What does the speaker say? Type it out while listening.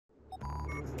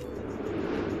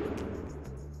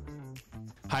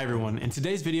Hi everyone, in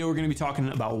today's video we're going to be talking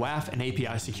about WAF and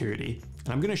API security.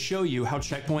 And I'm going to show you how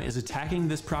Check Point is attacking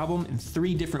this problem in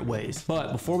 3 different ways.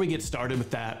 But before we get started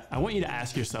with that, I want you to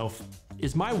ask yourself,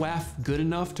 is my WAF good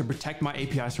enough to protect my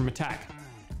APIs from attack?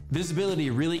 Visibility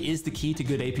really is the key to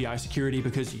good API security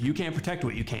because you can't protect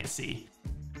what you can't see.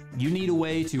 You need a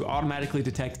way to automatically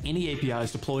detect any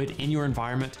APIs deployed in your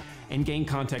environment and gain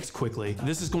context quickly.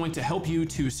 This is going to help you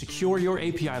to secure your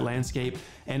API landscape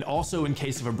and also, in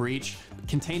case of a breach,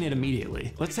 contain it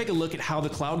immediately. Let's take a look at how the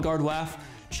CloudGuard WAF,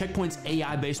 Check Point's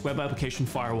AI-based web application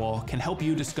firewall, can help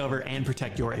you discover and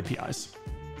protect your APIs.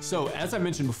 So, as I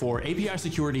mentioned before, API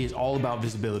security is all about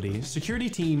visibility. Security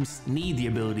teams need the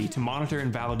ability to monitor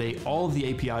and validate all of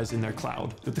the APIs in their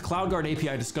cloud. With the CloudGuard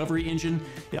API discovery engine,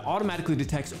 it automatically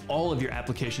detects all of your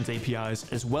application's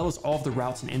APIs, as well as all of the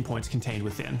routes and endpoints contained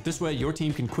within. This way, your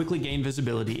team can quickly gain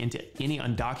visibility into any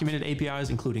undocumented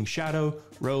APIs, including shadow,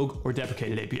 rogue, or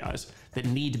deprecated APIs that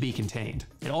need to be contained.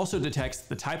 It also detects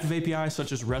the type of API,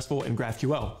 such as RESTful and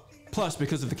GraphQL. Plus,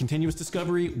 because of the continuous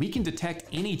discovery, we can detect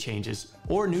any changes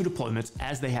or new deployments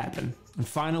as they happen. And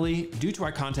finally, due to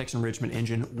our context enrichment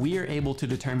engine, we are able to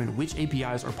determine which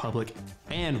APIs are public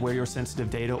and where your sensitive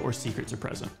data or secrets are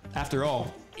present. After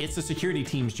all, it's the security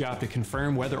team's job to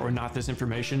confirm whether or not this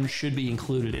information should be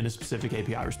included in a specific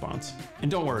API response. And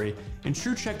don't worry, in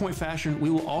true Check Point fashion, we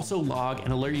will also log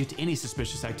and alert you to any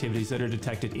suspicious activities that are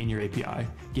detected in your API,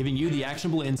 giving you the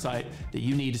actionable insight that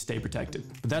you need to stay protected.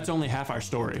 But that's only half our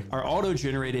story. Our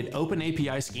auto-generated open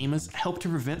API schemas help to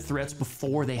prevent threats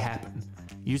before they happen.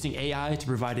 Using AI to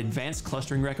provide advanced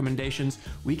clustering recommendations,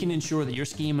 we can ensure that your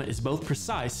schema is both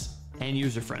precise and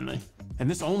user-friendly. And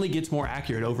this only gets more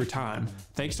accurate over time,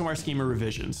 thanks to our schema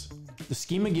revisions. The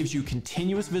schema gives you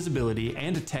continuous visibility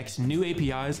and detects new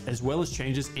APIs as well as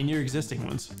changes in your existing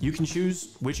ones. You can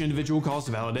choose which individual calls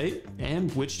to validate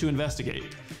and which to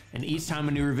investigate. And each time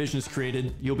a new revision is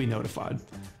created, you'll be notified.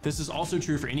 This is also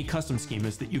true for any custom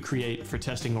schemas that you create for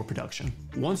testing or production.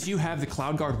 Once you have the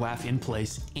CloudGuard WAF in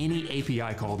place, any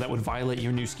API call that would violate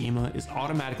your new schema is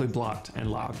automatically blocked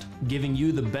and logged, giving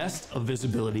you the best of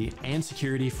visibility and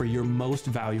security for your most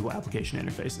valuable application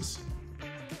interfaces.